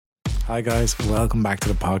Hi guys, welcome back to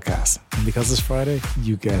the podcast. And because it's Friday,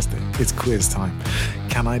 you guessed it, it's quiz time.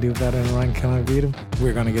 Can I do better than Ryan? Can I beat him?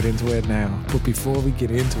 We're going to get into it now. But before we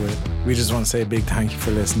get into it, we just want to say a big thank you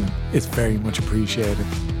for listening. It's very much appreciated.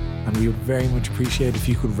 And we would very much appreciate if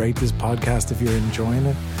you could rate this podcast if you're enjoying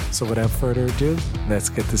it. So without further ado, let's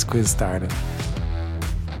get this quiz started.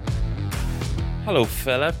 Hello,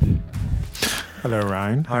 Philip. Hello,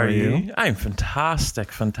 Ryan. How are you? I'm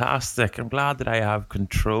fantastic. I'm glad that I have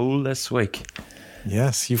control this week.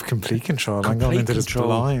 Yes, you've complete control. I'm going into this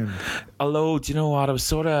blind. Although, do you know what? I was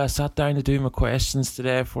sat down to do my questions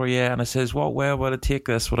today for you, and I says, what way will I take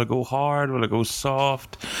this? Will I go hard? Will I go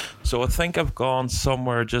soft? So I think I've gone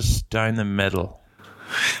somewhere just down the middle.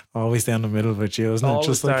 Always down the middle with you, isn't it?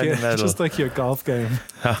 Just like your golf game.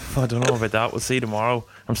 I don't know about that. We'll see tomorrow.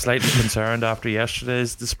 I'm slightly concerned after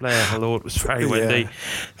yesterday's display, although it was very windy. Yeah.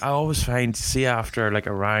 I always find, see, after like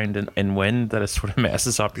a round in wind, that it sort of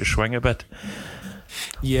messes up your swing a bit.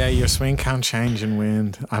 Yeah, your swing can change in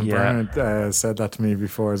wind. And Bernard said that to me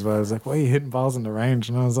before as well. I was like, why are you hitting balls in the range?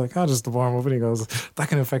 And I was like, just to warm up. And he goes, that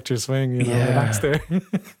can affect your swing, relax there.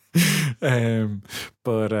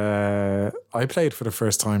 But I played for the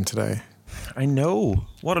first time today. I know.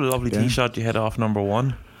 What a lovely tee shot you hit off number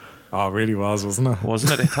one. Oh, it really was, wasn't it?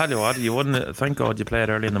 Wasn't it? I tell you what, you wouldn't. Thank God you played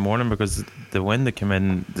early in the morning, because the wind that came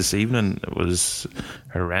in this evening was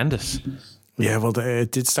horrendous. Yeah, well,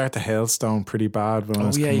 it did start to hailstone pretty bad when I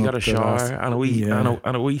was you got a shower and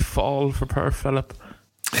a wee fall for poor Philip.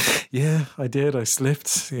 Yeah, I did. I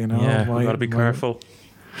slipped. Yeah, you got to be careful.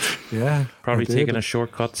 Yeah, probably taking a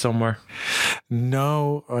shortcut somewhere.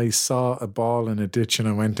 No, I saw a ball in a ditch and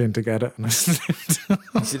I went in to get it and I slipped.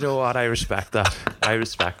 You know what? I respect that. I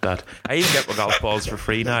even get my golf balls for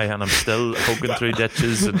free now, and I'm still poking through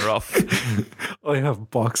ditches and rough. I have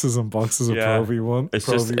boxes and boxes of Pro V1. It's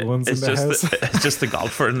just the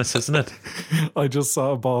golfer in this, isn't it? I just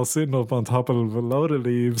saw a ball sitting up on top of a load of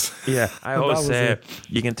leaves. Yeah, I always say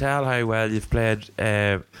you can tell how well you've played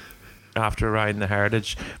after riding the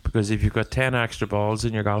Heritage, because if you've got 10 extra balls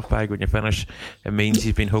in your golf bag when you finish, it means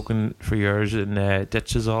you've been hooking for yours in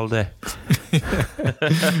ditches all day.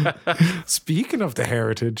 Speaking of the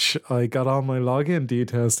Heritage, I got all my login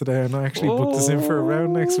details today and I actually booked us in for a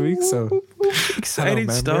round next week, so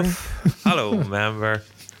exciting stuff. Hello, member.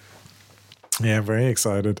 Yeah, very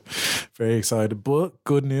excited, but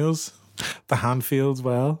good news, the hand feels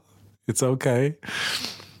well. It's okay.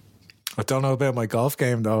 I don't know about my golf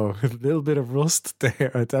game though. A little bit of rust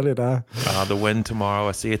there, I tell you that. The wind tomorrow,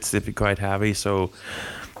 I see it's quite heavy, so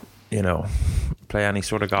play any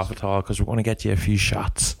sort of golf at all, because we're going to get you a few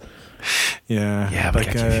shots. Yeah, we'll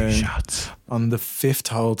get you a few shots. On the fifth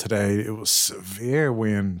hole today, it was severe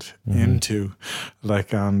wind into,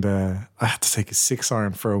 and I had to take a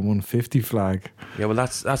 6-iron for a 150 flag. Yeah, well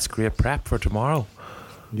that's great prep for tomorrow.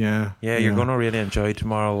 Yeah, you're going to really enjoy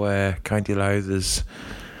tomorrow. County Louth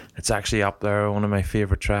it's actually up there, one of my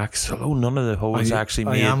favourite tracks. Although none of the holes actually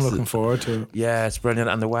made. I am looking forward to it. Yeah, it's brilliant.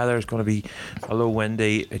 And the weather is going to be, although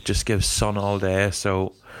windy, it just gives sun all day.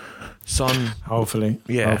 So, sun. Hopefully.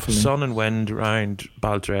 Yeah, sun and wind around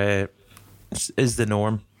Baltray is the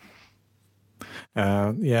norm.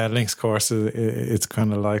 Links course, it's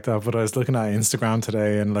kind of like that. But I was looking at Instagram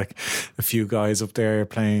today and like a few guys up there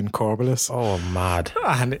playing Corbelis. Oh, mad.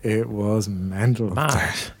 And it was mental.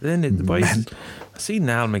 Mad. Then the boys... I see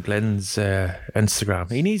Niall McGlynn's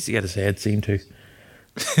Instagram. He needs to get his head seen too.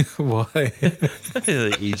 Why?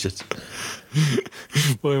 Egypt.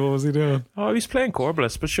 Why? What was he doing? Oh, he was playing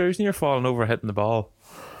Corbelis, but sure, he's near falling over, hitting the ball.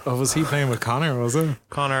 Oh, was he playing with Connor? Was it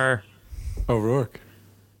Connor O'Rourke?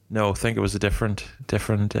 No, I think it was a different.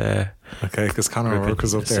 Okay, because Connor O'Rourke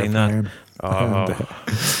was up there playing. Oh,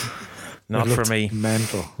 not for me.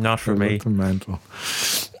 Mental. Not for me. Mental.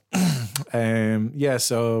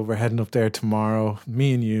 So we're heading up there tomorrow,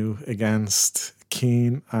 me and you against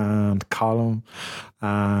Keane and Colum,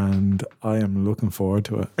 and I am looking forward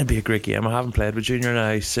to it. It'd be a great game. I haven't played with Junior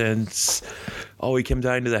now since we came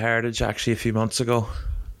down to the Heritage actually a few months ago.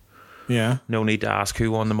 Yeah. No need to ask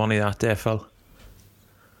who won the money that day, Phil.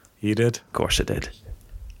 You did? Of course I did.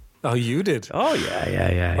 Oh, you did? Oh,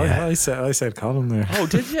 yeah. I said Colin there. Oh,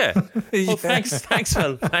 did you? Oh, thanks,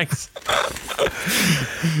 Phil. Thanks.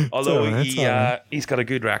 Although he's got a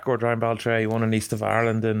good record around Baltray. He won in East of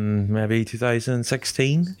Ireland in maybe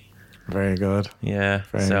 2016. Very good. Yeah.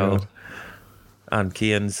 Very good. And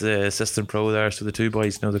Cian's assistant pro there, so the two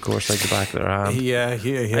boys know the course like the back of their hand. Yeah.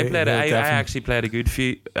 I actually played a good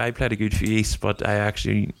few. I played a good few East, but I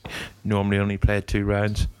actually normally only played 2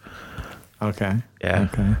 rounds. Okay. Yeah.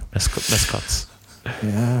 Okay. Miscuts.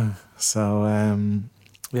 Yeah. So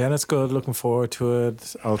Yeah, that's good. Looking forward to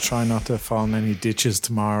it. I'll try not to fall in any ditches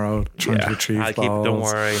tomorrow trying to retrieve balls. Don't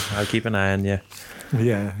worry. I'll keep an eye on you.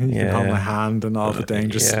 Yeah, you can hold my hand in all the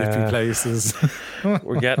dangerous slippery places.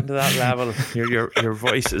 We're getting to that level. Your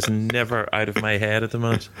voice is never out of my head at the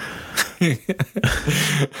moment.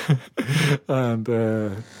 And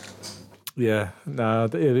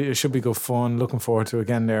it should be good fun. Looking forward to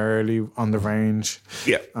again there early on the range.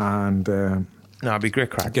 Yeah, and no, it'd be great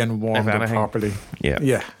crack. Getting warmed up properly.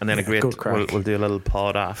 Yeah. And then a great we'll do a little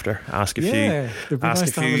pod after. Ask a few. It'd be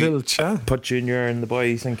nice to have a little chat. Put Junior and the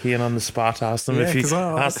boys and Cian on the spot. Ask them a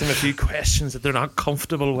few questions that they're not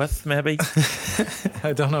comfortable with. Maybe.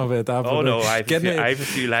 I don't know about that. Oh no, I have a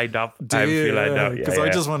few lined up. Because I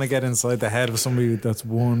just want to get inside the head of somebody that's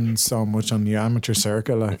won so much on the amateur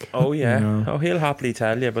circuit. Like. Oh yeah. You know. Oh, he'll happily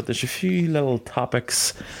tell you. But there's a few little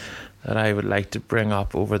topics that I would like to bring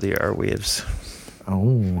up over the airwaves.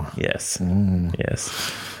 Oh yes,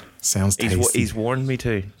 yes. Sounds tasty. He's warned me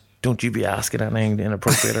to. Don't you be asking anything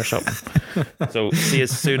inappropriate or something. So see,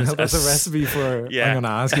 as soon as that's a recipe for. I'm going to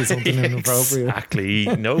ask you something inappropriate. Exactly.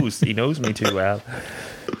 He knows me too well.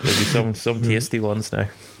 There'll be some tasty ones now.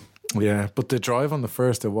 Yeah, but the drive on the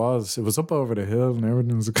first, it was up over the hill and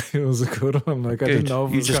everything. It was a good one. Like, good. I didn't know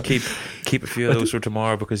if you just keep a few of those for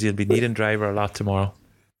tomorrow because you'll be needing driver a lot tomorrow.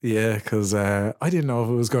 Yeah, because I didn't know if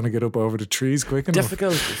it was going to get up over the trees quick enough.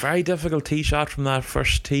 Very difficult tee shot from that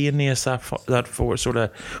first tee in the that for sort of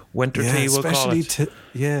winter tee, we'll call it.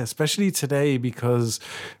 Especially today, because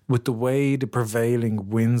with the way the prevailing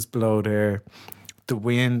winds blow there, the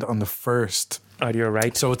wind on the first. Oh, you're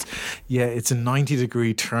right. So it's a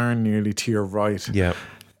 90-degree turn nearly to your right. Yeah.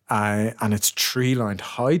 And it's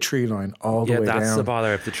high tree line all the way down. Yeah, that's the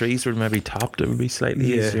bother. If the trees were maybe topped, it would be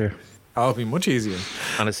slightly easier. Oh, it'd be much easier.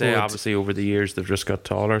 And I say, obviously, over the years, they've just got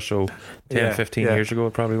taller. So 10, 15 years ago,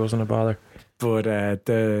 it probably wasn't a bother. But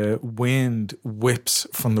the wind whips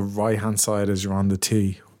from the right-hand side as you're on the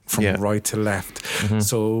tee, from right to left. Mm-hmm.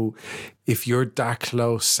 So if you're that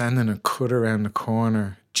close, sending a cut around the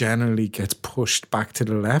corner generally gets pushed back to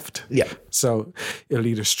the left. Yeah. So it'll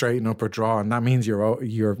either straighten up or draw, and that means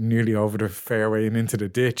you're nearly over the fairway and into the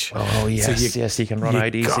ditch. Oh, yes. So you can run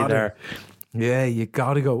out easy there. Yeah, you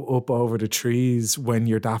got to go up over the trees when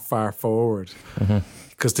you're that far forward,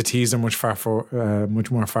 because the tees are much more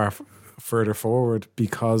further forward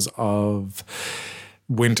because of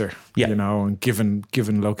winter. Yeah. You know, and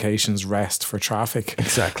given locations rest for traffic.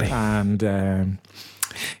 Exactly. And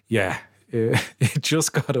it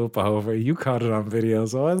just got up over. You caught it on video,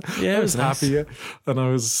 so I was happy. Nice. And I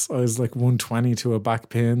was like 120 to a back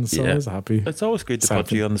pin, so I was happy. It's always good to put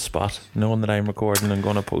you on the spot, knowing that I'm recording and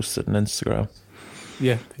going to post it on Instagram.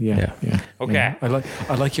 Yeah. Okay. Yeah. I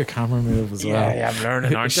like your camera move as well. Yeah, I'm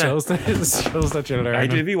learning, aren't I? It shows that you're learning. I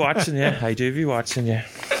do be watching you.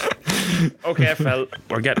 Okay, Phil,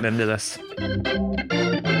 we're getting into this.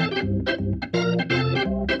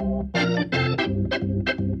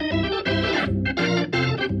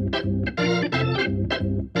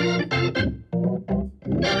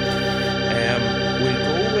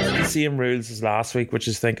 Same rules as last week, which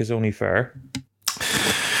I think is only fair.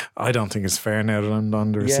 I don't think it's fair now that I'm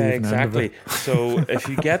on the receiving end of it. So if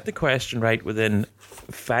you get the question right within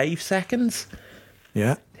 5 seconds,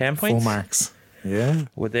 10 points. Full marks. Yeah.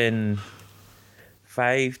 Within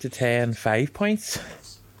 5 to 10, 5 points.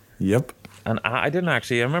 Yep. And I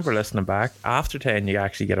remember listening back. After 10, you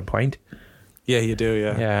actually get a point. Yeah, you do.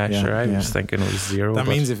 Yeah, sure. I was thinking it was 0. That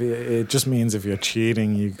means it just means if you're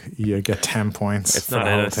cheating, you get 10 points. It's not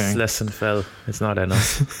in us. Listen, Phil, it's not in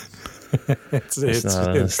us. it's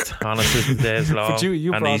not in us. Honestly, the day's long, but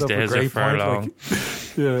you and these days are far long.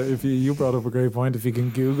 If you brought up a great point. If you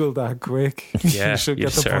can Google that quick, you should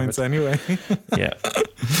get the points anyway. Yeah.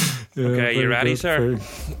 Okay, you ready, sir?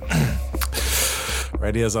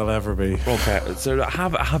 Ready as I'll ever be. Okay, so I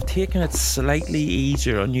have taken it slightly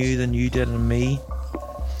easier on you than you did on me.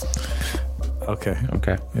 Okay.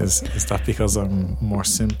 Is that because I'm more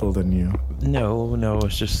simple than you? No,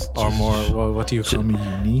 it's just... Or more, well, what do you call me,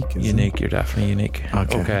 unique? Unique, you're definitely unique.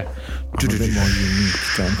 Okay. I'm a bit more unique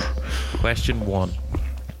then. Question 1.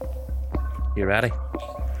 You ready?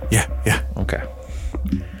 Yeah. Okay.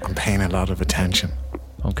 I'm paying a lot of attention.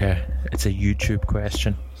 Okay, it's a YouTube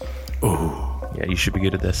question. Oh. Yeah, you should be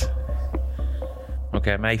good at this.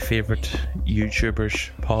 Okay, my favourite YouTubers,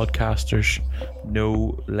 podcasters,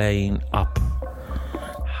 no laying up,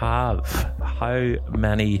 have how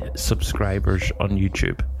many subscribers on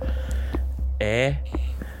YouTube? A,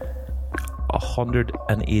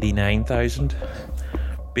 189,000.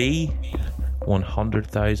 B,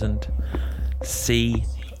 100,000. C,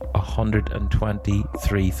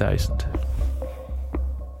 123,000.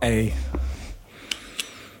 A.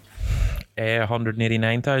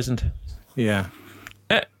 189,000. Yeah.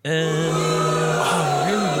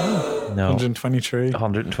 No. 123.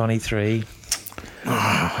 123.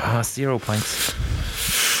 0 points.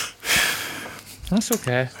 That's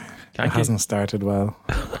okay. It hasn't started well.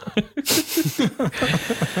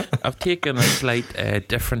 I've taken a slight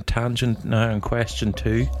different tangent now in question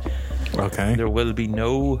 2. Okay. There will be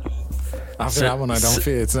no... After that one, I don't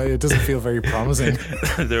feel it doesn't feel very promising.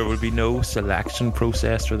 There will be no selection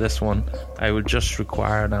process for this one. I will just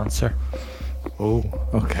require an answer. Oh,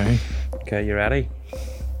 okay. Okay, you ready?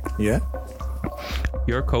 Yeah.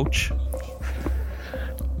 Your coach,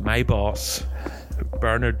 my boss,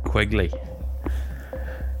 Bernard Quigley,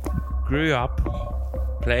 grew up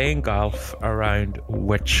playing golf around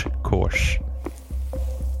which course?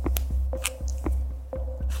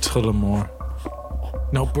 Tullamore.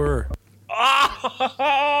 No, Burr.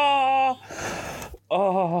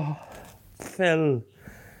 Oh, Phil.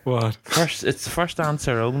 What? It's first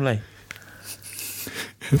answer only.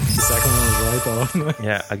 The second one was right, though, wasn't it?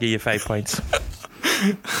 Yeah, I'll give you 5 points.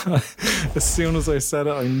 As soon as I said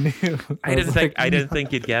it, I knew. I didn't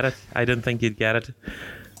think you'd get it. I didn't think you'd get it.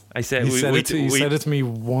 I said You said it to me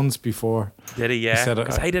once before. Did he? Yeah.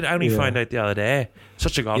 Because I only found out the other day.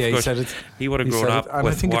 Such a golf course. He said it. He would have grown up and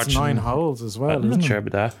with I think watching. it's 9 holes as well. I'm not isn't sure it?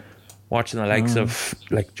 about that. Watching the likes of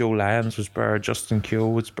like Joe Lyons was Burr, Justin Keogh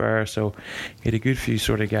was Burr, so he had a good few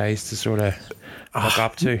sort of guys to sort of look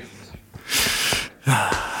up to.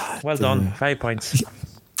 Well done, 5 points.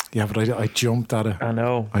 Yeah, but I jumped at it. I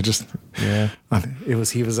know. I just Yeah, and he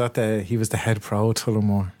was the head pro at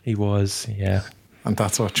Tullamore, he was. Yeah, and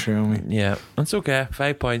that's what threw me. yeah. That's okay.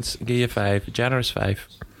 5 points. I'll give you 5. Generous 5.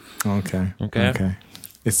 Okay. Okay.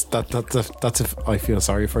 It's that's if I feel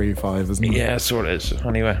sorry for you 5, isn't it? Yeah, sort of is.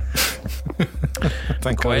 Anyway,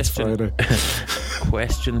 Thank God it's Friday.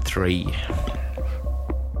 question 3.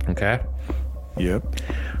 Okay. Yep.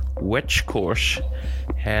 Which course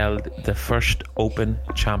held the first Open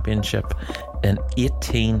Championship in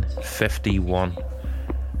 1851?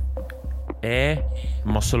 A.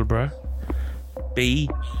 Musselburgh, B.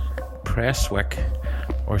 Prestwick,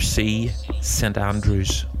 or C. St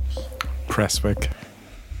Andrews? Prestwick.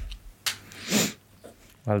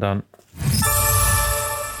 Well done.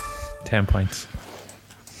 10 points.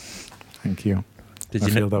 Thank you. Did I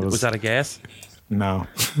you feel know? that Was that a guess? No.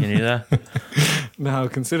 You knew that? Now,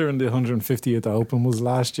 considering the 150th Open was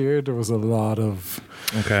last year, there was a lot of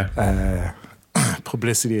Okay.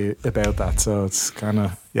 publicity about that, so it's kind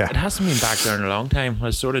of It hasn't been back there in a long time. I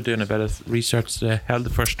was sort of doing a bit of research. They held the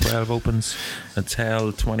first 12 Opens. It's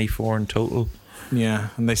held 24 in total. Yeah,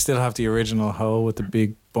 and they still have the original hole with the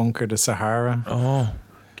big bunker, the Sahara. Oh,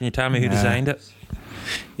 can you tell me who designed it?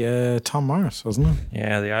 Yeah, Tom Morris, wasn't it?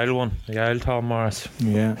 Yeah, the Isle one. The Isle Tom Morris.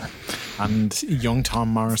 Yeah, and young Tom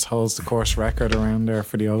Morris holds the course record around there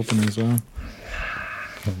for the Open as well.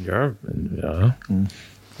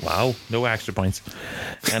 Wow, no extra points.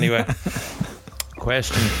 Anyway,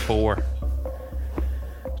 question 4.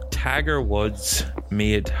 Tiger Woods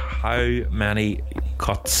made how many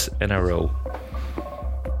cuts in a row?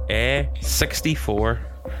 A. 64,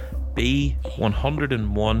 B.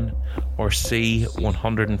 101, or C.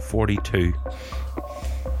 142?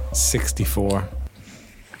 64.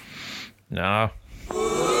 No.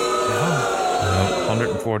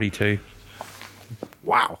 142.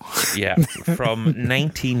 Wow. Yeah, from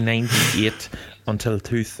 1998 until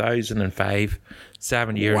 2005,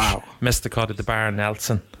 7 years. Wow. Missed the cut at the Baron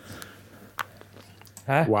Nelson.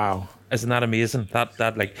 Huh? Wow. Isn't that amazing?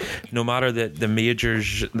 That like, no matter the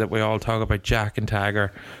majors that we all talk about, Jack and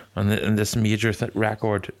Tiger, and this major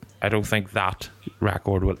record, I don't think that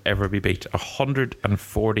record will ever be beat.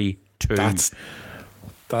 142.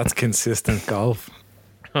 That's consistent golf.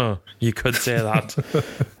 Huh, you could say that.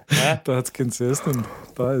 Huh? That's consistent.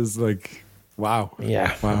 That is like, wow.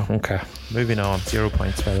 Yeah. Wow. Okay. Moving on. 0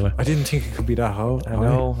 points, by the way. I didn't think it could be that high. I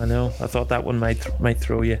know. I thought that one might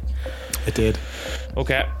throw you. It did.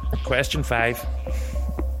 Okay. Question 5.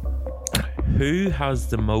 Who has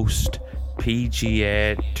the most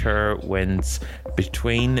PGA Tour wins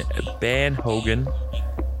between Ben Hogan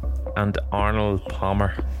and Arnold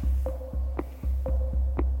Palmer?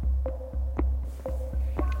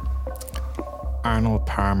 Arnold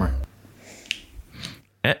Palmer.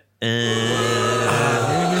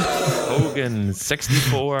 Hogan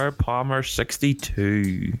 64, Palmer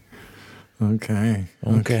 62. Okay.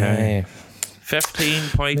 15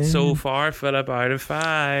 points so far, Philip, out of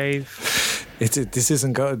 5. This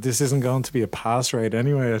isn't going to be a pass rate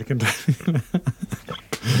anyway. I can tell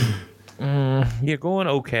you. You're going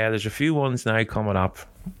okay. There's a few ones now coming up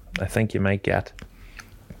I think you might get.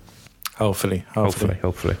 Hopefully.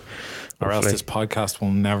 Or else this podcast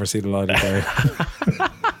will never see the light of day.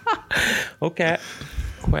 Okay.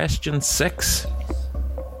 Question 6.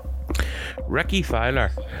 Ricky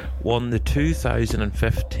Fowler won the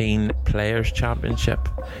 2015 Players' Championship,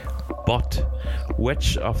 but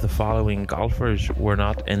which of the following golfers were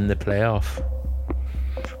not in the playoff?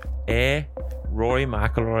 A. Rory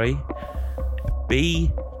McIlroy,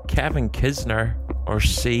 B. Kevin Kisner, or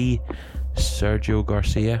C. Sergio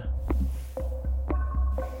Garcia?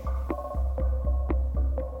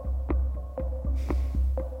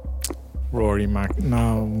 Rory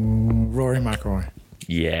McIlroy.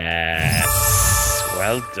 Yes,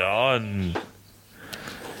 well done.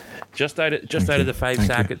 Just out of the 5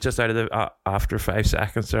 seconds. Just out of the after 5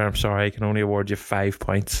 seconds, there. I'm sorry, I can only award you 5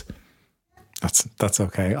 points. That's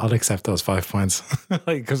okay. I'll accept those 5 points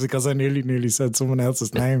because I nearly said someone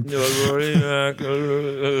else's name. McIlroy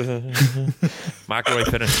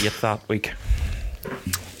finished 8th that week.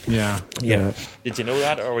 Yeah. Did you know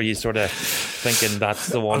that, or were you sort of thinking that's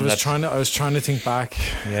the one? I was trying to think back.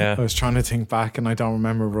 Yeah. I was trying to think back, and I don't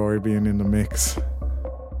remember Rory being in the mix.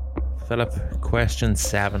 Philip, question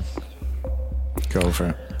 7. Go for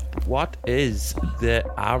it. What is the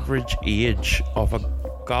average age of a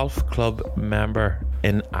golf club member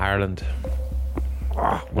in Ireland?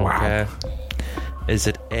 Oh, wow. Okay. Is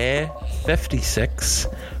it A, 56,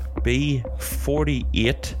 B,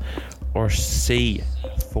 48, or C,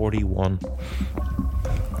 41?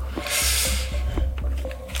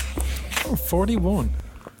 41.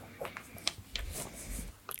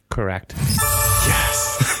 Correct.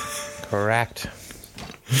 Yes. Correct.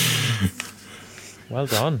 Well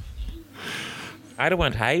done. I'd have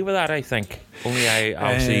went high with that, I think. Only I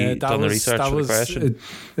obviously done the research for the question.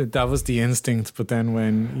 That was the instinct, but then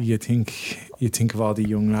when you think of all the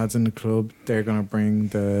young lads in the club, they're going to bring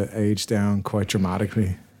the age down quite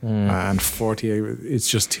dramatically. And 48, it's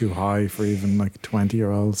just too high for even like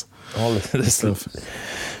 20-year-olds. All of this stuff.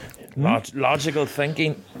 Logical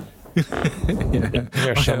thinking. Yeah.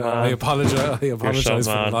 You're some man. I apologize for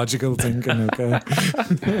the logical thinking. Okay.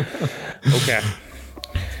 Okay.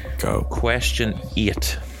 Go. Question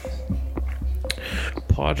 8.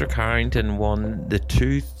 Padraig Harrington won the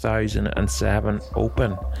 2007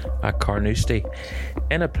 Open at Carnoustie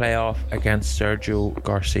in a playoff against Sergio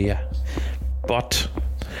Garcia. But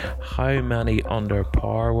how many under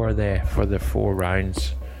par were they for the 4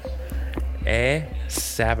 rounds? A,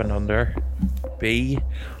 7 under, B,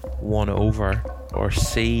 1 over, or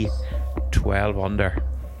C, 12 under?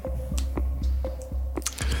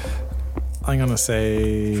 I'm going to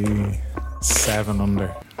say 7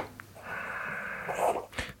 under.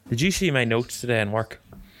 Did you see my notes today in work?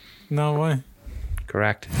 No way.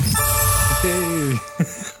 Correct. Hey.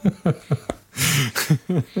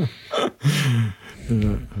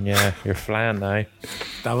 Yeah, you're flying now.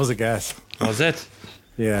 That was a guess. Was it?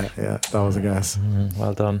 Yeah, that was a guess.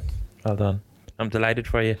 Well done. I'm delighted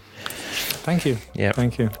for you. Thank you. Yeah.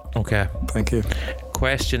 Thank you. Okay. Thank you.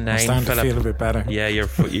 Question 9, I'm starting Philip. to feel a bit better.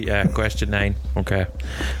 Yeah, question 9. Okay.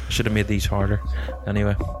 Should have made these harder.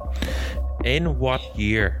 Anyway. In what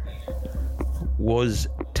year was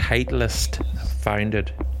Titleist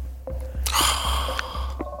founded?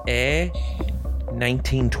 A,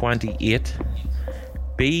 1928,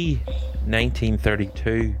 B,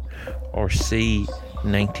 1932, or C,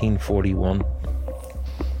 1941?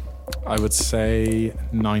 I would say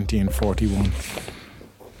 1941.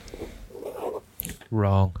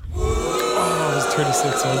 Wrong. Oh, it was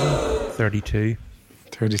 36, wasn't it? 32.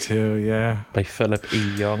 32, yeah. By Philip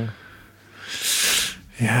E. Young.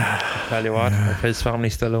 Yeah. I'll tell you what, if his family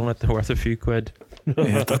still own it, they're worth a few quid.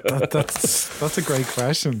 Yeah, that's a great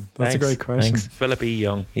question. That's a great question. Thanks. Philip E.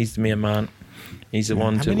 Young. He's the main man. He's the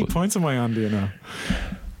one How many points am I on, do you know?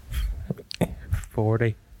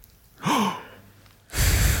 40.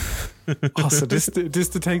 Oh, so this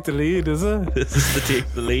to take the lead, is it? This is to take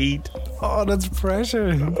the lead. Oh, that's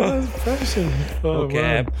pressure. Oh,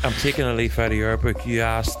 okay, wow. I'm taking a leaf out of your book. You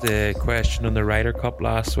asked the question on the Ryder Cup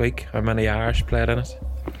last week. How many Irish played in it?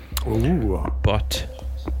 Ooh. But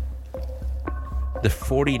the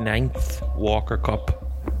 49th Walker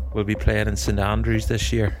Cup will be played in St Andrews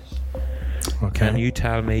this year. Okay. Can you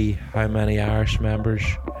tell me how many Irish members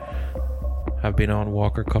have been on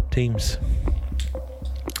Walker Cup teams?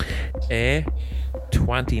 A,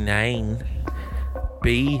 29,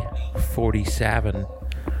 B, 47,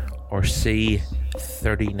 or C,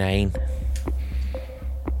 39?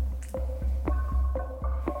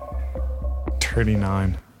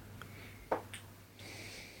 39.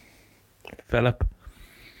 Philip?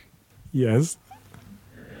 Yes.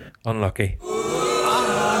 Unlucky.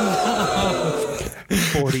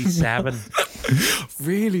 47.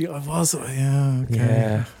 Really? I was. Yeah. Okay.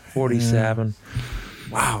 Yeah, 47.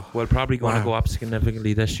 Wow. Well, probably going to go up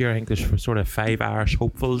significantly this year. I think there's sort of 5 Irish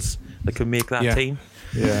hopefuls that could make that team.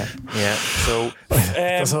 Yeah. Yeah. So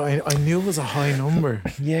So I knew it was a high number.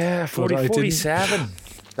 yeah, 47.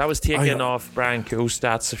 That was taken off Brian Coe's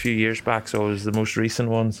stats a few years back, so it was the most recent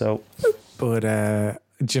one. So, But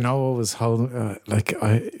do you know what was holding?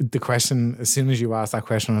 The question, as soon as you asked that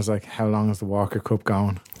question, I was like, "How long is the Walker Cup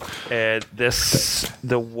going?"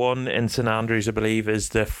 the one in St Andrews, I believe, is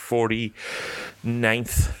the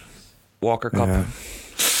 49th Walker Cup. Yeah.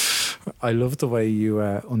 I love the way you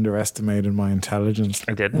underestimated my intelligence.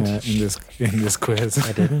 I didn't in this quiz.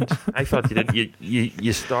 I didn't. I thought you did.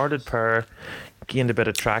 You started per, gained a bit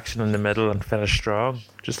of traction in the middle, and finished strong,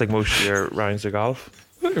 just like most of your rounds of golf.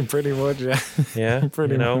 Pretty much, yeah. Yeah,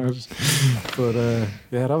 pretty much. But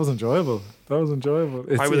yeah, that was enjoyable. How were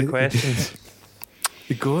the questions?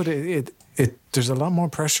 Good. There's a lot more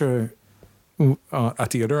pressure at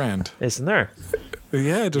the other end, isn't there?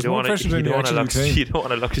 Yeah, there's more pressure than you actually think. You don't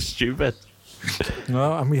want to look stupid.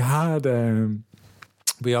 No, and we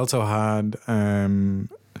also had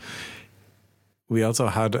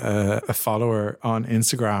a follower on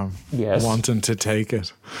Instagram wanting to take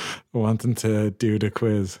it, wanting to do the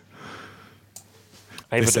quiz.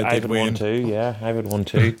 I've had one too. Yeah, I've had one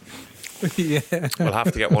too. Yeah, we'll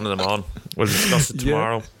have to get one of them on. We'll discuss it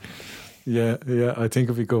tomorrow. Yeah. I think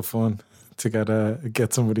it'd be good fun to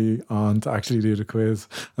get somebody on to actually do the quiz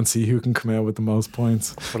and see who can come out with the most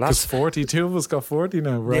points. Well, that's 42 of us got 40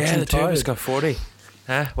 now. We're actually the two of us got 40.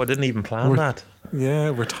 Well, I didn't even plan that. Yeah,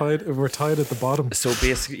 we're tied at the bottom. So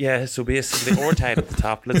basically, or tied at the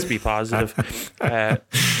top. Let's be positive.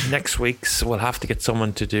 Next week's, we'll have to get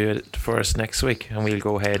someone to do it for us next week, and we'll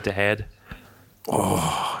go head to head.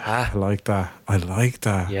 I like that.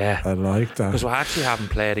 Yeah, I like that. Because we actually haven't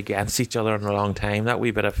played against each other in a long time. That wee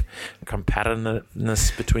bit of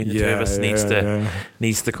competitiveness between the two of us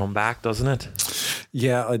needs to come back, doesn't it?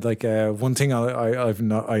 Yeah, I'd like one thing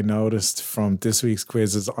I noticed from this week's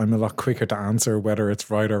quiz is I'm a lot quicker to answer whether it's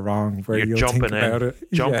right or wrong. Where you're jumping think about it,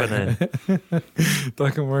 jumping in.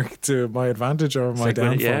 That can work to my advantage or my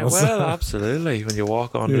downfall. Yeah, well, absolutely. When you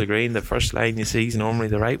walk onto the green, the first line you see is normally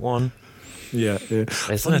the right one. Yeah.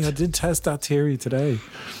 Isn't it? I did test that theory today.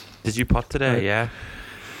 Did you putt today? Yeah.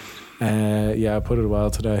 Yeah, I put it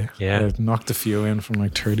well today. Yeah, I knocked a few in from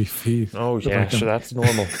like 30 feet. Oh yeah, so that's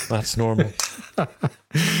normal. That's normal. Yeah,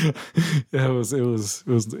 it was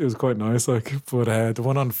quite nice. Like, but the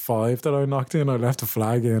one on 5 that I knocked in, I left a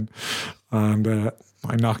flag in, and I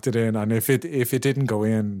knocked it in. And if it didn't go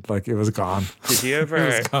in, like, it was gone. Did you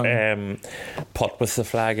ever putt with the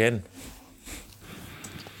flag in?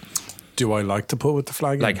 Do I like to put with the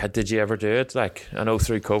flag in? Like, did you ever do it? Like, I know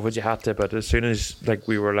through COVID you had to, but as soon as like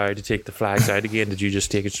we were allowed to take the flags out again, did you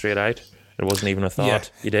just take it straight out? It wasn't even a thought. Yeah.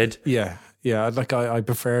 You did? Yeah. Like I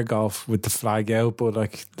prefer golf with the flag out, but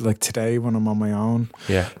like today when I'm on my own,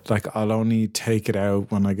 like I'll only take it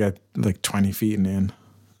out when I get like 20 feet in.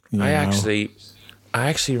 I actually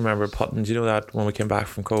remember putting. Do you know that when we came back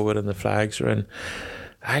from COVID and the flags were in?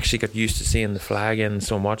 I actually got used to seeing the flag in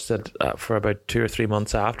so much that for about 2 or 3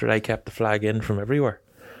 months after, I kept the flag in from everywhere.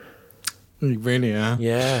 Really, yeah?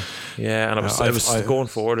 Yeah. And it was going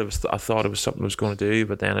forward. I thought it was something I was going to do,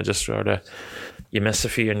 but then I just sort of, you miss a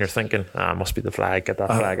few and you're thinking, it must be the flag. Get that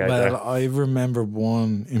flag out there. Well, I remember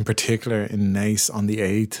one in particular in Nace on the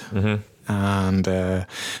 8th. Mm-hmm. And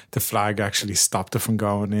the flag actually stopped it from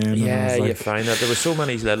going in. Yeah, you find that there were so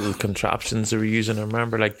many little contraptions they were using. I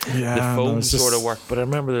remember the foam sort of worked, but I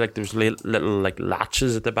remember like there's little like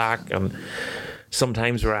latches at the back, and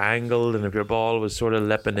sometimes were angled, and if your ball was sort of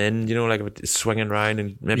lipping in, you know, like if it's swinging around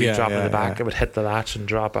and maybe dropping in the back, it would hit the latch and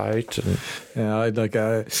drop out. And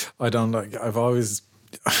I've always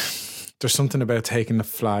there's something about taking the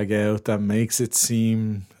flag out that makes it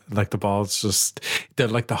seem like the ball's just,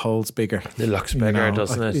 like the hole's bigger. It looks bigger,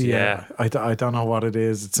 doesn't it? Yeah. I don't know what it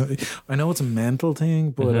is. I know it's a mental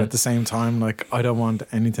thing, but at the same time, like, I don't want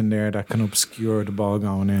anything there that can obscure the ball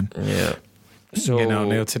going in. Yeah. So,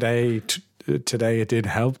 now today it did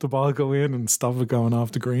help the ball go in and stop it going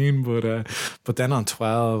off the green, but then on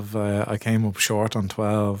 12 I came up short on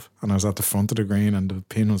 12 and I was at the front of the green and the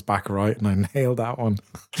pin was back right and I nailed that one.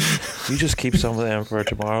 You just keep some of them for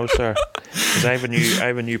tomorrow, sir, because I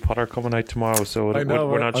have a new putter coming out tomorrow, so I know,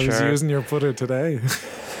 we're not sure. I was using your putter today.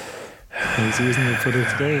 I was using the putter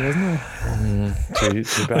today, wasn't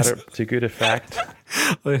To good effect.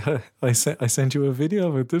 I sent you a video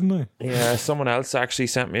of it, didn't I? Yeah, someone else actually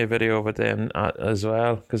sent me a video of it then as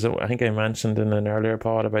well, because I think I mentioned in an earlier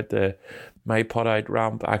pod about my putt out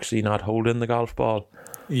ramp actually not holding the golf ball.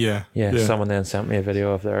 Yeah. Someone then sent me a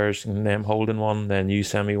video of theirs and them holding one. Then you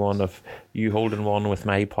sent me one of you holding one with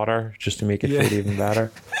my putter, just to make it feel even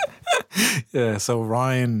better. Yeah. So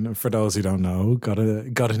Ryan, for those who don't know, got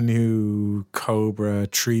a new Cobra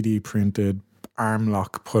 3D printed arm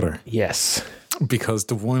lock putter. Yes. Because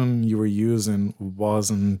the one you were using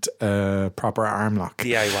wasn't a proper arm lock.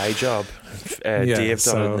 DIY job. Dave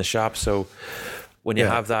done it in the shop. So when you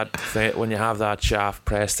have that shaft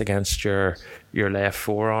pressed against your left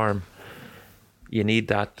forearm, you need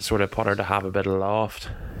that sort of putter to have a bit of loft.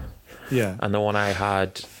 Yeah. And the one I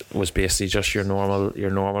had was basically just your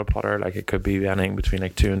normal putter. Like, it could be anything between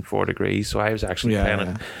like 2 and 4 degrees. So I was actually playing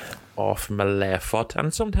it off my left foot,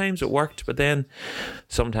 and sometimes it worked, but then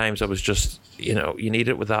sometimes I was just, you need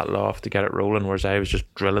it with that loft to get it rolling, whereas I was just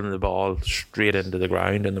drilling the ball straight into the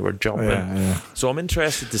ground and they were jumping. So I'm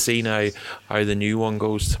interested to see now how the new one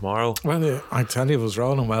goes tomorrow. Well, I tell you, it was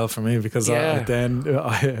rolling well for me, because I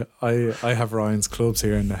have Ryan's clubs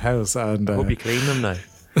here in the house, and I hope you clean them now.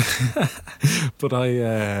 But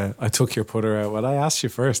I took your putter out. Well, I asked you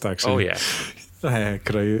first, actually. Oh yeah.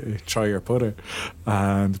 Could I try your putter?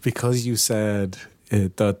 And because you said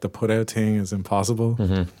that the put out thing is impossible,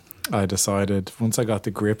 I decided, once I got the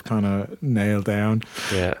grip kind of nailed down,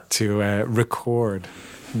 to record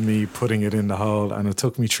me putting it in the hole, and it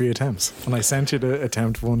took me 3 attempts. And I sent you the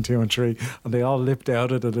attempt 1, 2, and 3, and they all lipped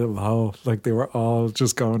out of the little hole, like they were all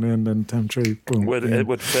just going in, and attempt 3, boom.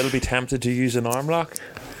 Would Phil be tempted to use an arm lock?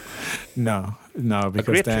 No,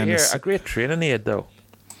 because a great training aid though.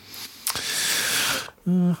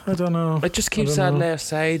 I don't know. It just keeps that left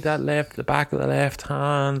side, the back of the left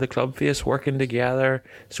hand, the club face working together.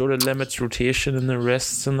 Sort of limits rotation in the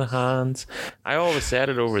wrists and the hands. I always said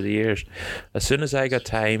it over the years. As soon as I got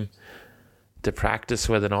time to practice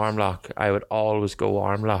with an arm lock, I would always go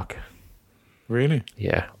arm lock. Really?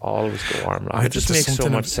 Yeah, always go arm lock. It just makes so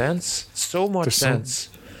much sense. So much sense.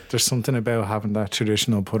 There's something about having that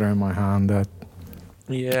traditional putter in my hand that,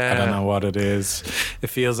 I don't know what it is. It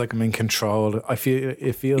feels like I'm in control. It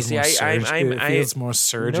feels more surgical. It feels more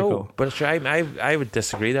surgical. No, but I would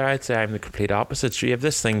disagree there. I'd say I'm the complete opposite. So you have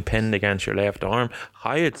this thing pinned against your left arm.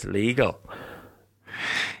 How it's legal?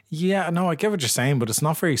 Yeah, no, I get what you're saying, but it's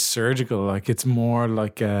not very surgical. Like, it's more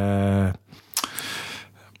like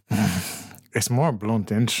it's more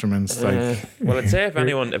blunt instruments. Like, well, I'd say if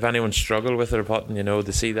anyone struggle with their putting,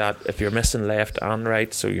 to see that if you're missing left and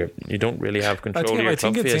right, so you don't really have control of your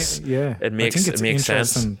club face. It makes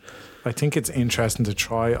sense. I think it's interesting to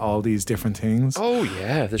try all these different things. Oh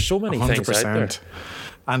yeah, there's so many 100%. Things out there.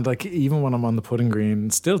 And like, even when I'm on the putting green,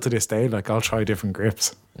 still to this day, like, I'll try different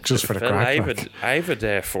grips just for the crack. I've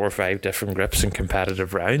had 4 or 5 different grips in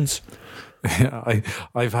competitive rounds.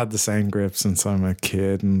 I've had the same grip since I'm a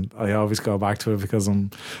kid, and I always go back to it because I'm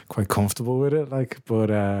quite comfortable with it. Like, but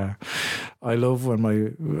I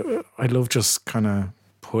love just kind of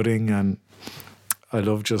putting, and I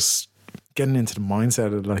love just getting into the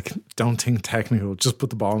mindset of, like, don't think technical, just put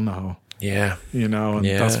the ball in the hole. Yeah,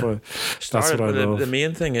 that's what I love. The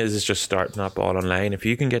main thing is just starting that ball on line. If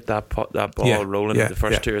you can get that ball rolling the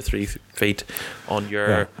first 2 or 3 feet on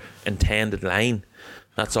your intended line,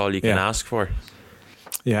 that's all you can ask for.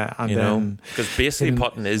 Yeah, and because basically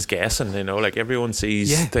putting is guessing. Like, everyone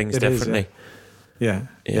sees things differently. Yeah,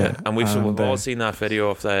 and we've all seen that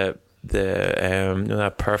video of the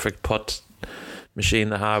that perfect putt machine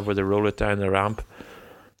they have where they roll it down the ramp,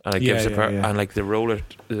 and it gives and like they roll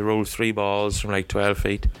 3 balls from like 12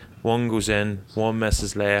 feet. One goes in, one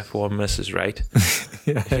misses left, one misses right.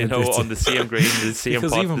 On the same green, the same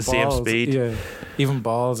putt, the same speed. Yeah, even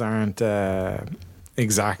balls aren't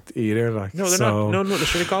exact either. Like, no, they're not. No,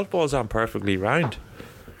 the golf balls aren't perfectly round.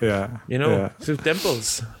 Yeah, so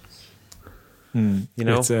dimples.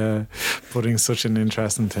 It's putting such an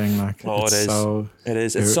interesting thing. Like, it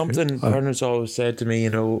is. It's something Bernard's always said to me.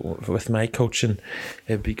 With my coaching,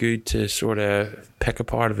 it'd be good to sort of pick a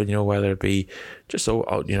part of it. Whether it be just do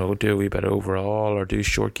a wee bit overall, or do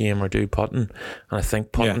short game, or do putting. And I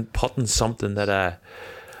think putting's something that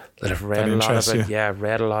I've read a lot about. Yeah, I've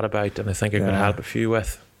read a lot about, and I think I could help a few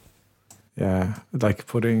with. Yeah, like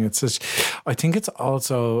putting. I think it's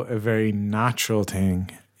also a very natural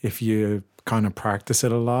thing if you kind of practice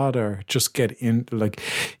it a lot, or just get in, like,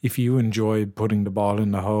 if you enjoy putting the ball in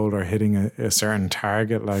the hole or hitting a certain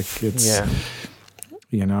target, like,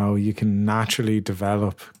 You know, you can naturally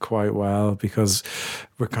develop quite well because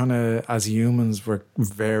we're kind of, as humans, we're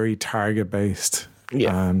very target based.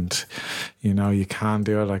 Yeah. And, you know, you can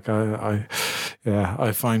do it. Like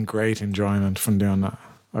I find great enjoyment from doing that.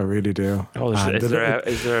 I really do. Oh,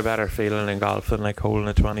 is there a better feeling in golf than like holding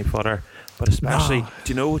a 20-footer? But especially,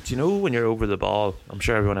 do you know when you're over the ball? I'm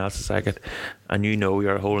sure everyone else is like it, and you know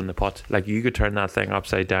you're holding the putt. Like you could turn that thing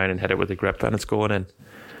upside down and hit it with a grip, and it's going in.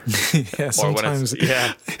 Yeah, sometimes.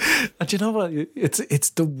 Yeah. And you know what? It's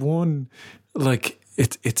the one, like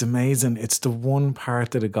it's amazing. It's the one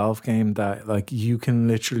part of the golf game that like you can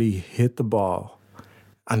literally hit the ball,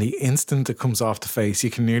 and the instant it comes off the face, you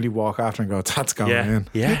can nearly walk after and go, "That's going in."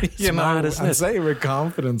 Yeah, you know, mad, isn't and it? say it with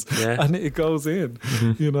confidence, and it goes in.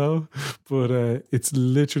 You know, but it's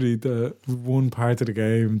literally the one part of the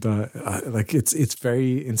game that like it's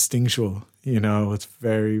very instinctual. You know, it's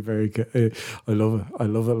very, very good. I love it. I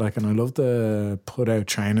love it. Like, and I love the put out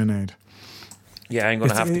training aid. Yeah, I'm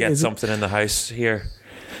gonna have to get something in the house here.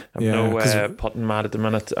 I've no putting mat at the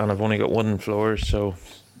minute, and I've only got wooden floors, so.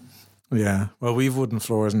 Yeah, well, we've wooden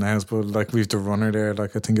floors in the house, but like we've the runner there.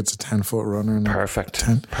 Like I think it's a 10-foot runner. Perfect.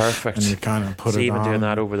 Perfect. And you kind of put it on. Even doing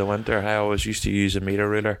that over the winter, I always used to use a meter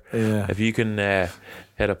ruler. Yeah. If you can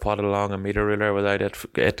hit a putt along a meter ruler without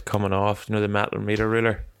it coming off, you know the metal meter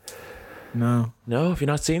ruler. No, have you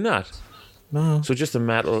not seen that? No. So just a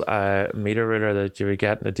metal meter ruler that you would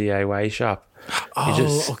get in a DIY shop.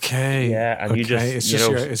 Okay. Yeah, and okay. It's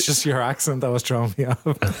just your accent that was throwing me off.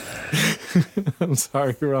 I'm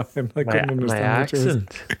sorry, Ryan. I couldn't understand my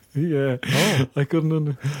accent. Yeah. Oh. I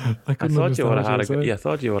couldn't I thought you would have had it. Yeah, I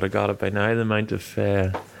thought you would have got it by now. The amount of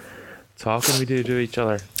talking we do to each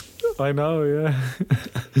other. I know, yeah.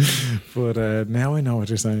 But now I know what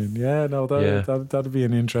you're saying. Yeah, no, that'd be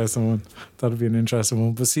an interesting one. That'd be an interesting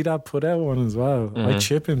one. But see that put out one as well. I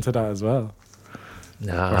chip into that as well.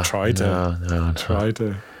 No, or try to. No. Try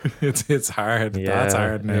to. It's hard. Yeah, that's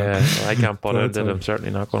hard now. Yeah, well, I can't put into it. I'm certainly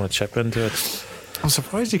not going to chip into it. I'm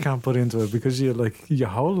surprised you can't put into it because you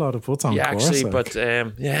hold a lot of putts on course. Actually, like. But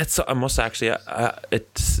I must actually.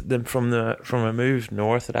 It's then from I moved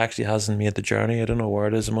north. It actually hasn't made the journey. I don't know where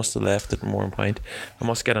it is. I must have left it in Mourne Point. I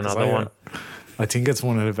must get another one. I think it's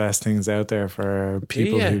one of the best things out there for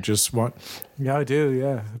people who just want. Yeah, I do.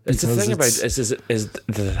 Yeah, it's the thing about is that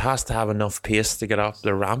it has to have enough pace to get up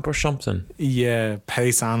the ramp or something. Yeah,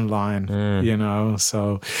 pace and line. You know,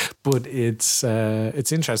 so but it's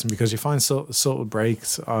interesting because you find subtle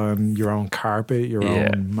breaks on your own carpet, your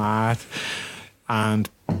own mat, and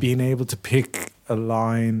being able to pick a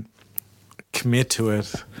line, commit to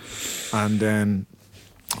it, and then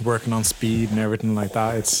working on speed and everything like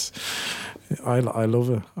that. I love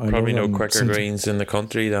it. Probably no quicker greens in the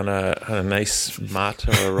country than a nice mat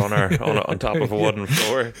or a runner on top of a wooden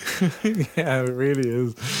floor. Yeah, it really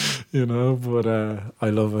is. You know, but I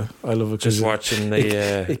love it. I love it. Just watching the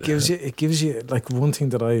it gives you like one thing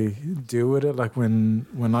that I do with it. Like when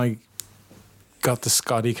I got the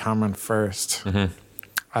Scotty Cameron first,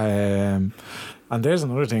 and there's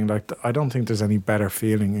another thing. Like I don't think there's any better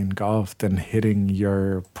feeling in golf than hitting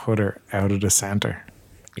your putter out of the center.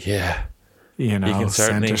 Yeah. You know, you can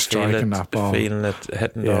certainly striking that ball, feeling it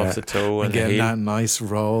hitting off the toe and getting that nice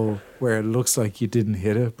roll where it looks like you didn't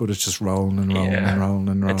hit it, but it's just rolling and rolling and rolling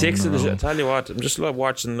and rolling. It takes it. I tell you what, I'm just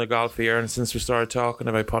watching the golf here, and since we started talking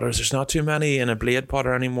about putters, there's not too many in a blade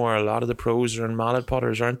putter anymore. A lot of the pros are in mallet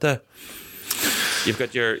putters, aren't they? You've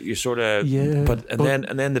got your sort of, but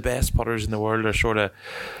then the best putters in the world are sort of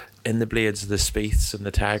in the blades, the Spieths and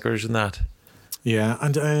the Tigers and that. Yeah,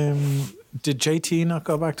 and did JT not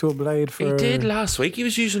go back to a blade for? He did last week. He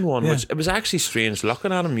was using one, which it was actually strange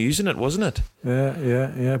looking at him using it, wasn't it?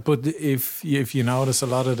 Yeah. But if you notice, a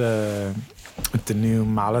lot of the new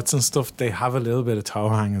mallets and stuff, they have a little bit of toe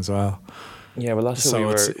hang as well. Yeah, well, that's what we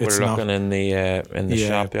were looking in the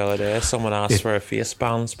shop the other day. Someone asked for a face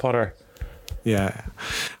balance putter. Yeah,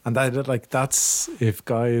 and that's if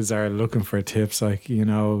guys are looking for tips, like, you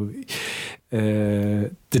know,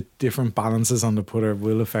 the different balances on the putter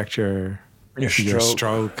will affect your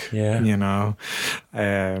stroke. Yeah, you know,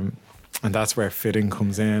 and that's where fitting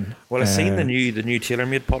comes in. Well, I seen the new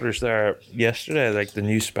TaylorMade putters there yesterday. Like the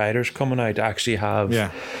new Spiders coming out actually have.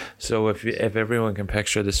 Yeah. So if everyone can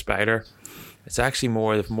picture the Spider. It's actually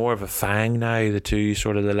more of a fang now, the two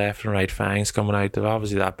sort of the left and right fangs coming out. They've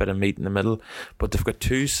obviously that bit of meat in the middle, but they've got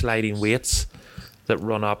two sliding weights that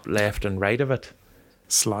run up left and right of it.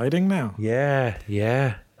 Sliding now? Yeah.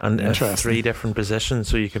 And 3 different positions,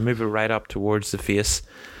 so you can move it right up towards the face,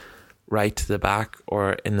 right to the back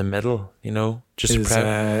or in the middle, you know, just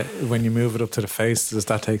when you move it up to the face, does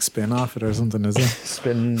that take spin off it or something, is it?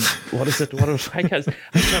 spin, what is it? I'm trying to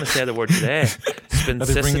say the word today.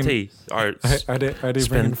 Spincicity. Are they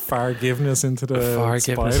bringing forgiveness into the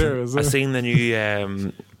Spider? Is it? I seen the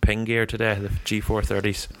new ping gear today, the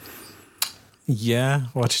G430s. Yeah,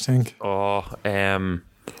 what do you think? Oh,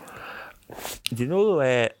 do you know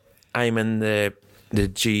I'm in the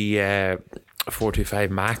G425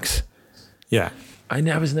 Max? Yeah. I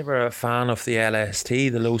was never a fan of the LST,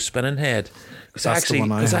 the low spinning head. Because I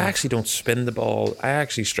actually don't spin the ball. I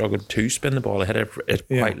actually struggled to spin the ball. I hit it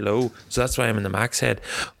quite low. So that's why I'm in the Max head.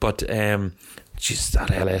 But just that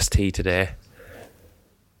LST today.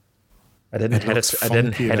 I didn't hit it. I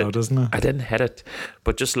didn't hit it. Doesn't it? I didn't hit it.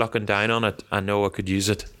 But just looking down on it, I know I could use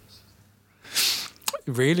it.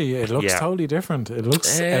 Really, it looks totally different. It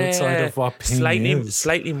looks outside of what Ping is.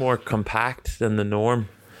 Slightly more compact than the norm,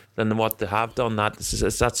 than what they have done.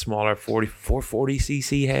 It's that smaller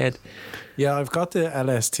 440cc head. Yeah, I've got the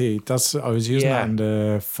LST. I was using that in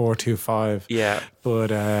the 425. Yeah, but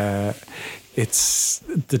it's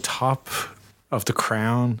the top of the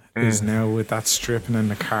crown is now with that stripping and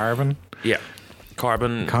the carbon. Yeah,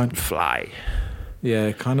 carbon fly. Yeah,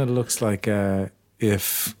 it kind of looks like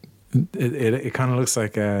if. It kind of looks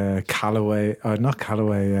like a Callaway, not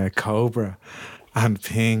Callaway, Cobra and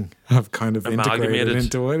Ping have kind of integrated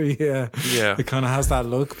into it. Yeah. It kind of has that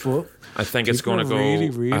look, but I think it's going to go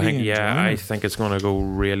really I think it's going to go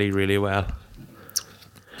really, really well.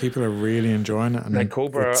 People are really enjoying it. And like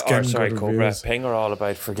Cobra, Ping are all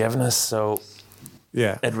about forgiveness, so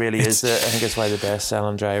yeah, it really is. I think it's why the best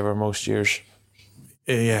selling driver most years.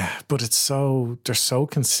 Yeah, but they're so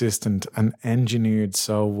consistent and engineered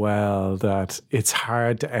so well that it's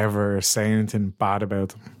hard to ever say anything bad about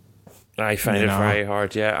them. I find it very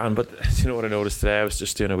hard, yeah. But you know what I noticed today? I was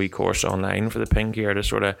just doing a wee course online for the Ping gear to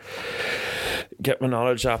sort of get my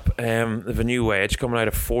knowledge up. They have a new wedge coming out,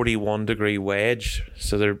 a 41 degree wedge.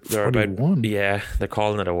 So they're 41? about, they're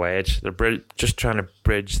calling it a wedge. They're just trying to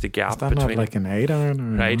bridge the gap between. Is that not like an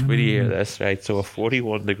 8-iron? Right, will you hear this? Right, so a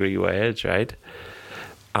 41 degree wedge, right?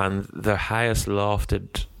 And the highest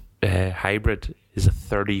lofted hybrid is a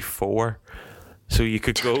 34. So you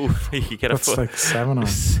could go, you get That's like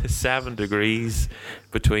 7 degrees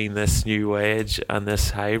between this new wedge and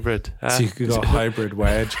this hybrid. So you could go hybrid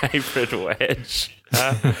wedge. Hybrid wedge.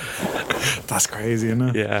 That's crazy, isn't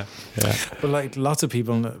it? Yeah. But like lots of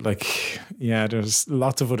people, there's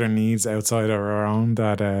lots of other needs outside of our own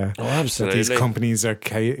that absolutely, that these companies are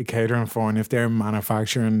catering for, and if they're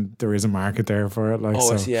manufacturing, there is a market there for it.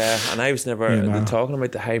 And I was never talking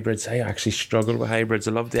about the hybrids. I actually struggled with hybrids.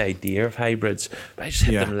 I love the idea of hybrids, but I just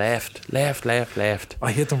hit them left. I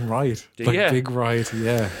hit them right, big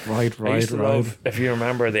right, right. Love, if you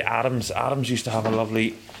remember the Adams used to have a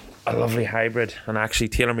lovely hybrid, and actually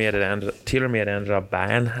TaylorMade ended up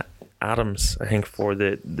buying Adams, I think, for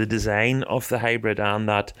the design of the hybrid and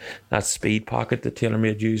that speed pocket that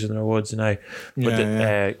TaylorMade use in their woods now.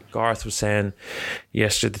 But Garth was saying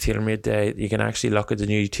yesterday, the TaylorMade day, you can actually look at the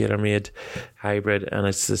new TaylorMade hybrid, and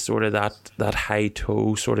it's the sort of that high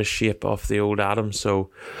toe sort of shape of the old Adams. So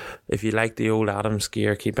if you like the old Adams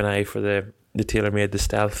gear, keep an eye for the TaylorMade, the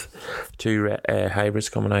Stealth 2 hybrids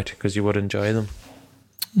coming out, because you would enjoy them.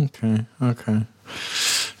 Okay.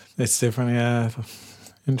 It's different, yeah.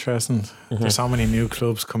 Interesting. Mm-hmm. There's so many new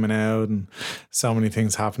clubs coming out and so many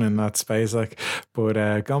things happening in that space.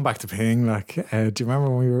 But going back to Ping, do you remember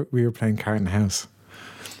when we were playing Carton House?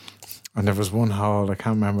 And there was one hole, I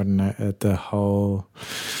can't remember the hole.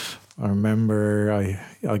 I remember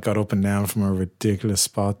I got up and down from a ridiculous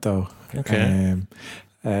spot though. Okay.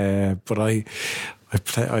 But I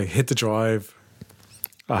hit the drive,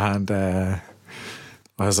 and I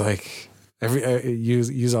was like,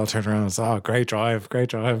 you all turned around and said, great drive.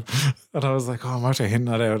 And I was like, I'm actually hitting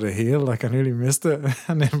that out of the heel. I nearly missed it.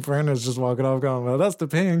 And then Bernard's just walking off going, well, that's the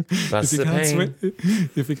Ping.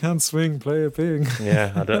 If you can't swing, play a Ping.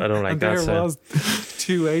 Yeah, I don't like and that. And there was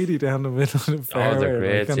 280 down the middle of the fairway. Oh, they're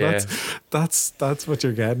great, that's what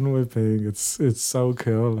you're getting with Ping. It's so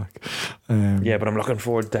cool. But I'm looking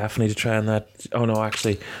forward definitely to trying that. Oh, no,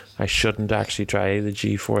 actually, I shouldn't actually try the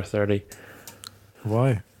G430.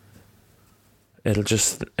 Why? It'll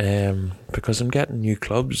just because I'm getting new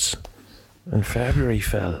clubs in February,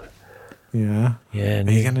 Phil. Yeah. Yeah.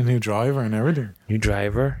 Are you getting a new driver and everything? New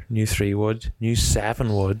driver, new 3-wood, new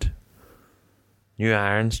 7-wood, new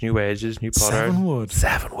irons, new wedges, new putter.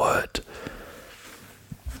 7-wood.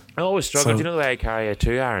 I always struggled. You know the way I carry a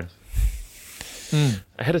 2-iron?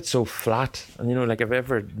 I hit it so flat, and if I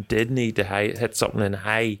ever did need to hit something in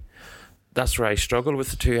high, that's where I struggle with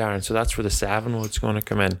the 2-iron. So that's where the 7 wood's going to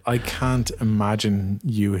come in. I can't imagine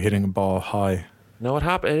you hitting a ball high. No, it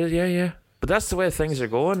happened. Yeah. But that's the way things are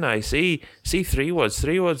going now. See 3 woods.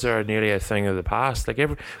 3 woods are nearly a thing of the past. Like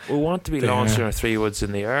we want to be launching our 3 woods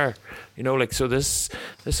in the air. You know, like so this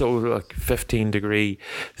old like 15-degree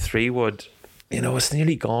 3 wood. You know, it's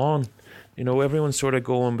nearly gone. You know, everyone's sort of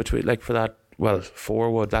going between like for that. Well, 4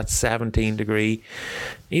 wood. That's 17-degree.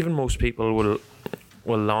 Even most people will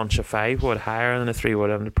launch a 5 wood higher than a 3 wood,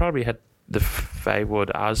 and they probably hit the 5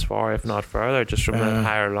 wood as far, if not further, just from the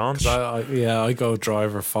higher launch. I go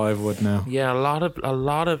driver 5 wood now. Yeah, a lot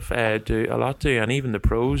do, and even the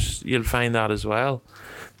pros, you'll find that as well.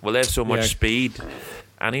 Well, they have so much speed.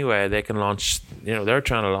 Anyway, they can launch. You know, they're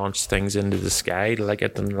trying to launch things into the sky to like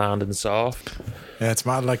get them landing soft. Yeah, it's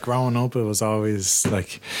mad. Like growing up, it was always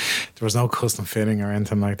like there was no custom fitting or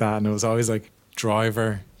anything like that, and it was always like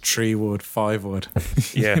driver 3 wood, 5 wood.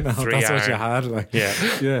 Yeah, you know, 3 that's iron. what you had. Like, yeah.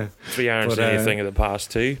 3-iron's a thing of the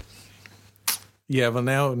past too. Yeah,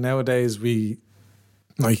 well nowadays we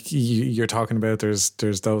like you're talking about. There's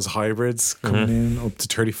those hybrids coming in up to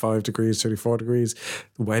 35 degrees, 34 degrees.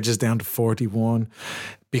 The wedges down to 41.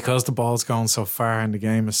 Because the ball's going so far and the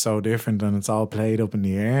game is so different and it's all played up in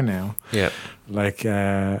the air now. Yeah, like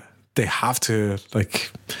they have to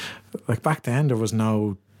like back then there was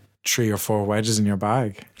no 3 or 4 wedges in your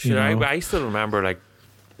bag. I still remember like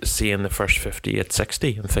seeing the first 50 at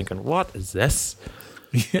 60 and thinking, what is this?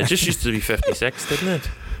 Yeah. It just used to be 56, didn't it?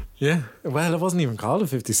 Yeah. Well, it wasn't even called a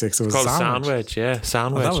 56. It was called sandwich.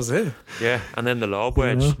 Sandwich. Oh, that was it. Yeah, and then the lob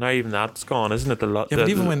wedge. Yeah. Now even that's gone, isn't it? But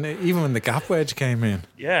even when the gap wedge came in,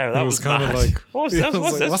 that was kind of like, what's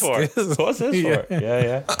this for? What's this for?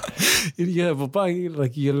 Yeah. Yeah, but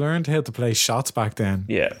like you learned how to play shots back then.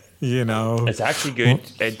 Yeah. You know, it's actually good.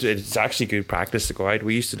 It's actually good practice to go out.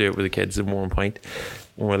 We used to do it with the kids in Warren Point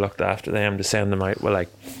when we looked after them, to send them out with like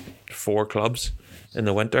 4 clubs in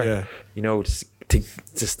the winter. Yeah. You know,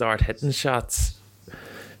 to start hitting shots.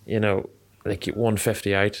 You know, like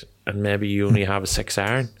 150 out, and maybe you only have a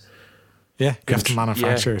 6-iron. Yeah, you have to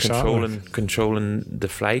manufacture a shot. Controlling the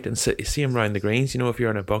flight, and see them around the greens. You know, if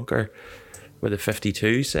you're in a bunker with a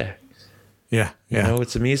 52, say. Yeah. You know,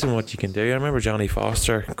 it's amazing what you can do. I remember Johnny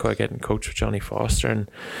Foster, getting coached with Johnny Foster,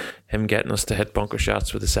 and him getting us to hit bunker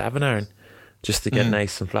shots with a 7-iron just to get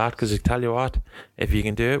nice and flat. Because I tell you what, if you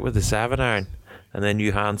can do it with a 7-iron and then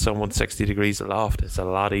you hand someone 60 degrees aloft, it's a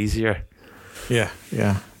lot easier. Yeah.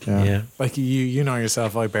 Like you know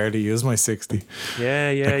yourself, I barely use my 60.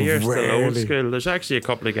 Yeah, like you're still old school. There's actually a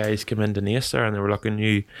couple of guys come into Naas there and they were looking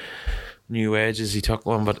new edges. He took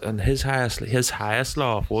one, but and his highest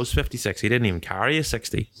loft was 56. He didn't even carry a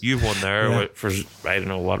 60. You've won there for I don't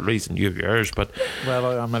know what reason. You have yours, but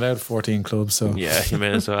I'm allowed 14 clubs, so yeah, you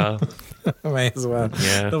may as well. I may as well.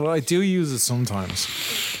 Yeah, no, I do use it sometimes.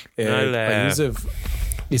 I use it.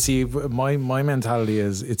 You see, my mentality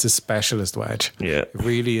is it's a specialist wedge. Yeah, it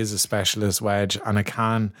really is a specialist wedge, and it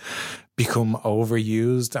can become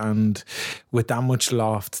overused. And with that much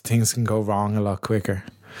loft, things can go wrong a lot quicker.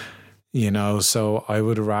 You know, so I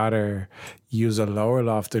would rather use a lower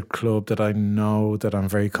lofted club that I know that I'm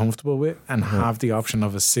very comfortable with and have the option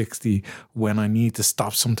of a 60 when I need to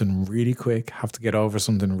stop something really quick, have to get over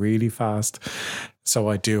something really fast. So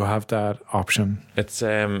I do have that option. It's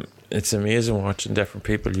amazing watching different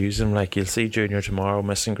people use them. Like you'll see Junior tomorrow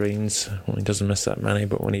missing greens. Well, he doesn't miss that many,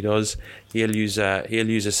 but when he does, he'll use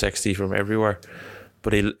a 60 from everywhere.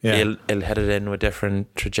 But he'll hit it in with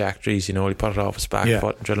different trajectories. You know, he'll put it off his back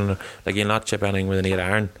foot and drilling it. Like he'll not chip anything with an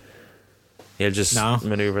 8-iron. He'll just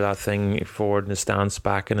maneuver that thing forward in his stance,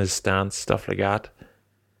 back in his stance, stuff like that.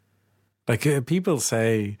 Like people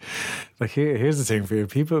say, like here's the thing for you.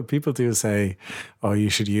 People do say, oh, you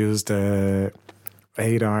should use the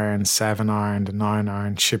 8-iron, 7-iron, the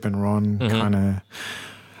 9-iron chip and run kind of.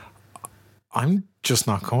 I'm just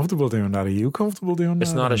not comfortable doing that. Are you comfortable doing that?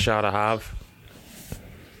 It's not a shot I have.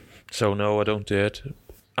 So no, I don't do it.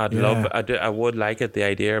 I would like it, the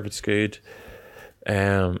idea of it's good,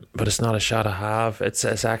 but it's not a shot I have. It's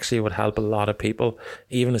actually would help a lot of people,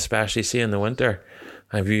 even especially see in the winter.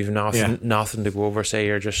 If you've nothing to go over, say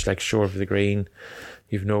you're just like short of the green,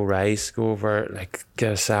 you've no rise to go over, like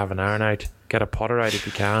get a 7-iron out, get a putter out if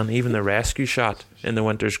you can. Even the rescue shot in the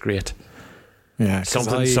winter's great. Yeah,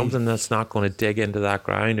 something that's not going to dig into that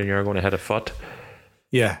ground and you're going to hit a foot.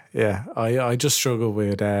 Yeah. I just struggle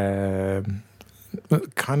with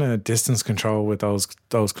kind of distance control with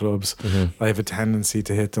those clubs. I have a tendency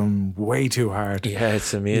to hit them way too hard. Yeah,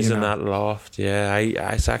 it's amazing, that loft. Yeah,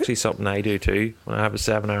 it's actually something I do too. When I have a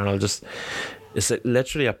 7-iron, it's like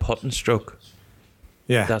literally a putting stroke.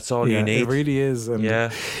 Yeah, that's all you need. It really is.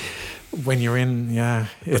 And when you're in,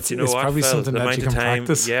 it's, you know it's what, probably Phil, something the that amount you of can time,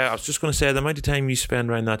 practice. Yeah, I was just going to say the amount of time you spend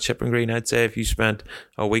around that chipping green. I'd say if you spent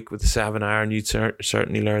a week with the 7-iron, you'd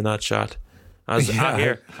certainly learn that shot. As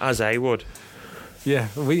I would. Yeah,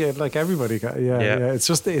 we like everybody. Yeah.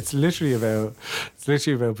 It's literally about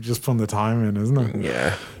just putting the time in, isn't it?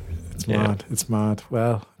 Yeah, it's mad. It's mad.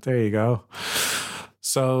 Well, there you go.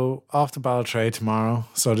 So off the Baltray tomorrow.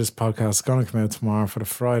 So this podcast is going to come out tomorrow for the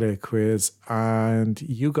Friday quiz, and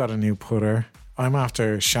you got a new putter. I'm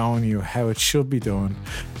after showing you how it should be done,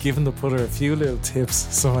 giving the putter a few little tips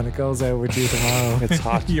so when it goes out with you tomorrow, it's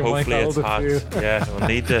hot. you Hopefully might hold it's hot. it. Yeah, we'll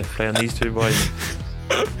need to play on these two boys.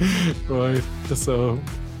 Right. So,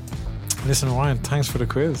 listen, Ryan, thanks for the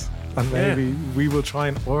quiz. And maybe we will try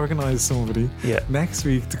and organise somebody next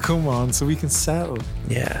week to come on so we can settle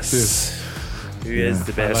this. Who is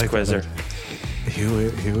the best quizzer? Who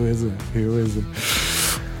is it?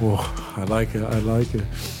 Oh, I like it.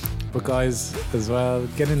 But guys, as well,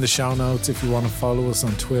 get in the show notes if you want to follow us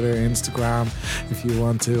on Twitter, Instagram, if you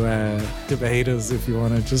want to debate us, if you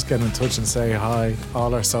want to just get in touch and say hi.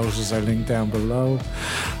 All our socials are linked down below.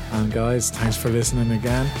 And guys, thanks for listening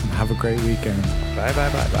again, and have a great weekend.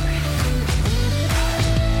 Bye.